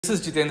This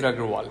is Jitendra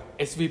Agrawal,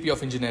 SVP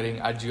of Engineering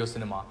at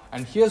JioCinema,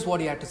 and here's what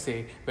he had to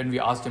say when we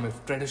asked him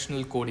if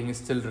traditional coding is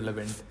still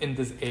relevant in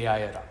this AI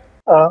era.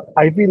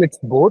 I feel it's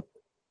both.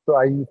 So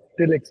I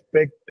still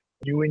expect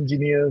new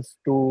engineers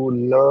to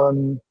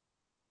learn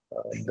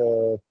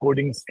the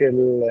coding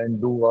skill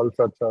and do all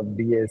sorts of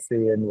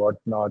DSA and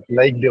whatnot,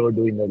 like they were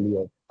doing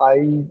earlier.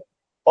 I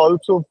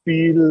also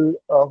feel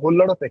a whole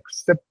lot of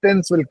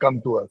acceptance will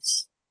come to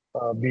us,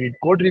 be it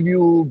code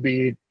review,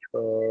 be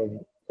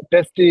it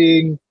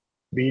testing,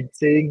 be it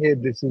saying, hey,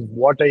 this is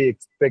what I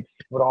expect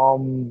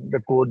from the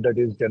code that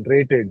is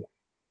generated.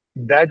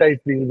 That I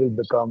feel will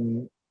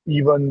become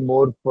even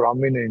more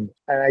prominent.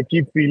 And I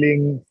keep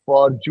feeling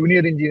for junior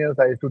engineers,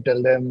 I have to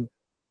tell them,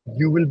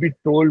 you will be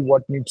told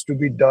what needs to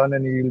be done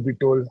and you will be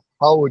told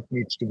how it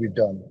needs to be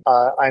done.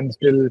 I'm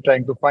still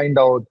trying to find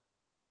out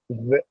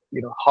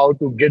how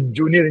to get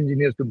junior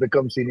engineers to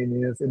become senior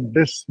engineers in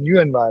this new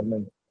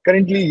environment.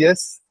 Currently,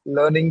 yes,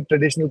 learning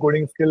traditional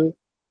coding skill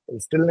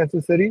is still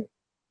necessary,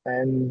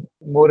 and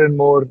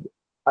more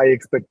I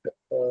expect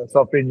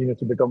software engineers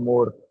to become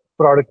more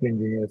product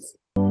engineers.